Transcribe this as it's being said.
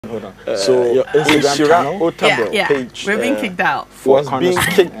So your Instagram channel, Otabil page, we're being kicked out. Was being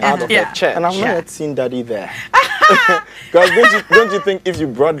kicked out of the church, and I've not yet seen Daddy there. Because don't you think if you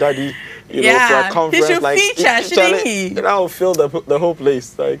brought Daddy, you know, for a conference, he should like feature, shouldn't he? That will fill the whole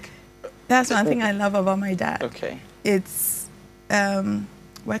place. Like that's one thing I love about my dad. Okay, it's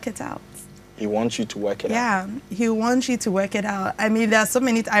work it out. He wants you to work it out. Yeah, he wants you to work it out. I mean, there are so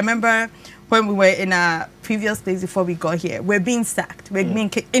many. I remember when we were in a previous place before we got here, we're being sacked. We're being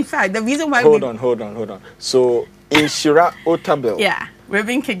kicked. In fact, the reason why Hold on. So Nhyira Otabil, we're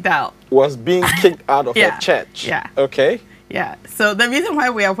being kicked out. Was being kicked out of the church. Yeah. Okay. Yeah. So the reason why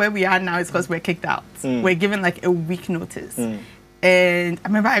we are where we are now is because we're kicked out. We're given like a week notice. And I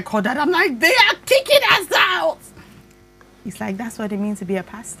remember I called Dad. I'm like, they are kicking us out. He's like, that's what it means to be a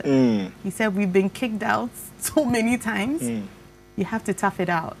pastor. He said, we've been kicked out so many times. You have to tough it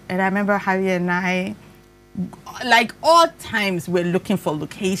out. And I remember Harry and I, like all times, we're looking for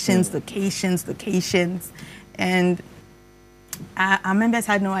locations. And our members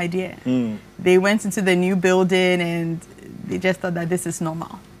had no idea. They went into the new building and they just thought that this is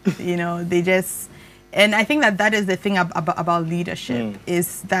normal. You know, and I think that is the thing about leadership,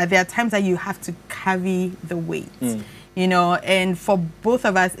 is that there are times that you have to carry the weight. You know, and for both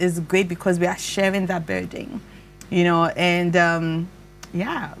of us, it's great because we are sharing that burden, you know, and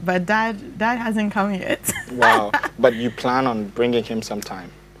but dad hasn't come yet. Wow. But you plan on bringing him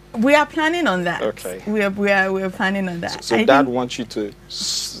sometime? We are planning on that. Okay. We are planning on that. So Dad wants you to,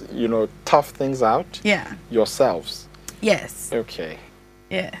 you know, tough things out. Yeah. Yourselves. Yes. Okay.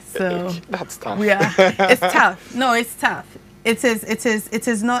 Yeah. So that's tough. It's tough. No, it's tough. It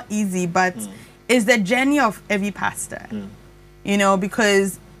is not easy, but it's the journey of every pastor. You know,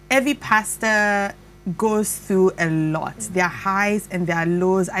 because every pastor goes through a lot. There are highs and there are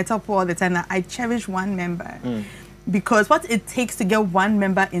lows. I tell people all the time that I cherish one member. Because what it takes to get one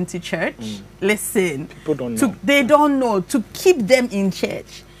member into church, listen, people don't know. They don't know, to keep them in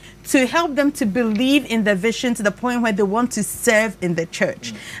church, to help them to believe in the vision to the point where they want to serve in the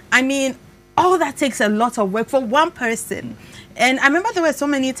church. I mean, all that takes a lot of work for one person. And I remember there were so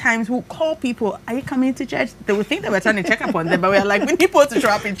many times we'll call people, are you coming to church? They would think that we're trying to check up on them, but we're like, we need people to show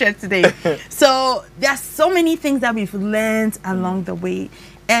up in church today. So there are so many things that we've learned along the way.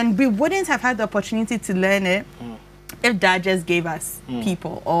 And we wouldn't have had the opportunity to learn it if Dad just gave us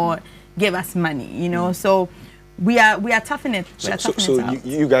people or gave us money, you know. So we are toughing it. So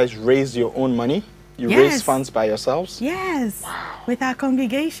you guys raised your own money? You raised funds by yourselves? Yes. Wow. With our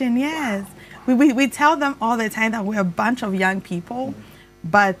congregation, yes. Wow. We tell them all the time that we're a bunch of young people,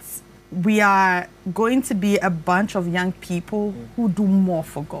 but we are going to be a bunch of young people who do more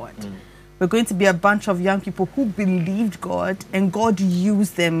for God. We're going to be a bunch of young people who believed God and God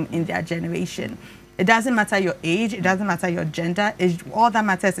used them in their generation. It doesn't matter your age, it doesn't matter your gender. All that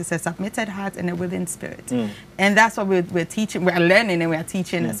matters is a submitted heart and a willing spirit. And that's what we're teaching, we're learning and we're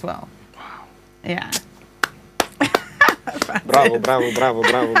teaching as well. Wow. Yeah. Bravo.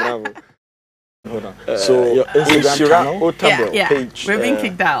 Hold on. So your Instagram channel, Otabil page, we're being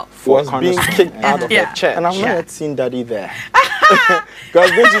kicked out. Was being kicked out of the church, and I've not yet seen Daddy there.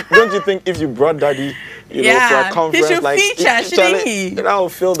 Because don't you think if you brought Daddy, you know, for a conference, he should like feature, shouldn't he? That will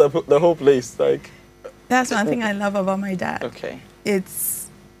fill the whole place. Like that's one thing I love about my dad. Okay. It's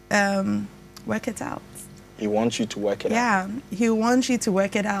work it out. He wants you to work it out. Yeah, he wants you to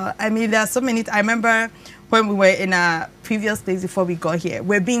work it out. I mean, there are so many. I remember when we were in a previous place before we got here,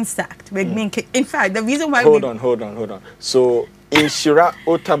 we're being sacked. We're being kicked. In fact, the reason why Hold on. So Nhyira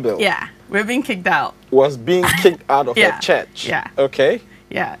Otabil, we're being kicked out. Was being kicked out of the church. Yeah. Okay.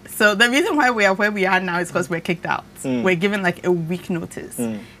 Yeah. So the reason why we are where we are now is because we're kicked out. We're given like a week notice.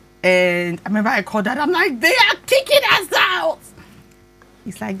 And I remember I called Dad. I'm like, they are kicking us out.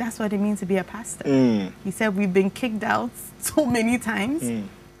 He's like, that's what it means to be a pastor. He said, we've been kicked out so many times.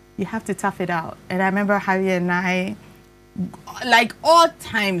 You have to tough it out. And I remember Harry and I, like all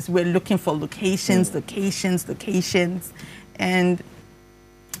times, we're looking for locations. And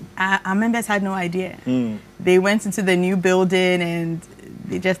our members had no idea. They went into the new building and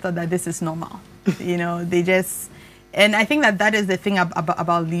they just thought that this is normal. You know, and I think that is the thing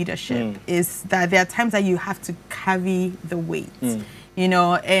about leadership, is that there are times that you have to carry the weight. You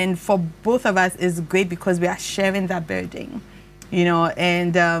know, and for both of us, it's great because we are sharing that burden, you know,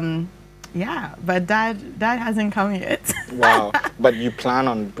 and but dad hasn't come yet. Wow. But you plan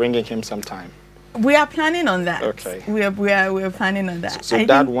on bringing him sometime? We are planning on that. Okay. We are planning on that. So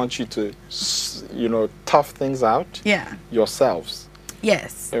Dad wants you to, you know, tough things out. Yeah. Yourselves.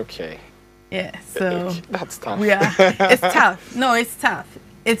 Yes. Okay. Yeah. So that's tough. It's tough. No, it's tough.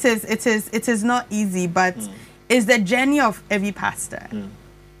 It is not easy, but it's the journey of every pastor.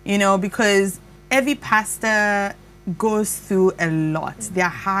 You know, because every pastor goes through a lot. There are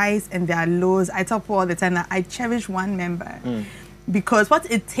highs and there are lows. I tell people all the time that I cherish one member. Because what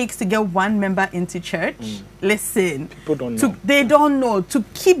it takes to get one member into church, listen, people don't know. They don't know. To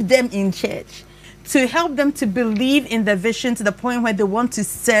keep them in church, to help them to believe in the vision to the point where they want to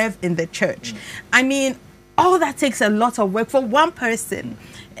serve in the church. I mean, all that takes a lot of work for one person.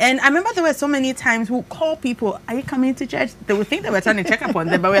 And I remember there were so many times we'll call people, are you coming to church? They would think that we're trying to check up on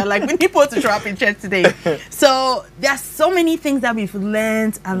them, but we're like, we need people to show up in church today. So there are so many things that we've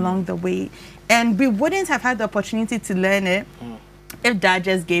learned along the way. And we wouldn't have had the opportunity to learn it if Dad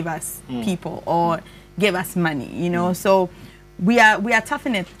just gave us people or gave us money, you know. So we are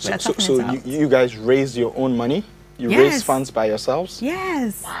toughing it. So you guys raised your own money? You raise funds by yourselves?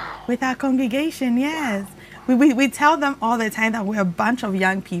 Yes. Wow. With our congregation, yes. Wow. We tell them all the time that we're a bunch of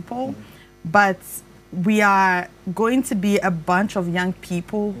young people, but we are going to be a bunch of young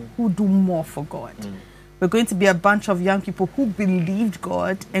people who do more for God. We're going to be a bunch of young people who believed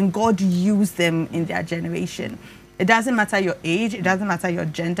God and God used them in their generation. It doesn't matter your age, it doesn't matter your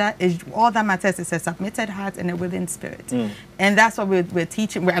gender. All that matters is a submitted heart and a willing spirit. And that's what we're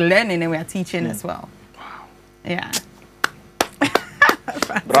teaching, we're learning and we're teaching as well. Wow. Yeah.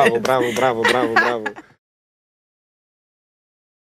 Bravo, bravo, bravo, bravo, bravo.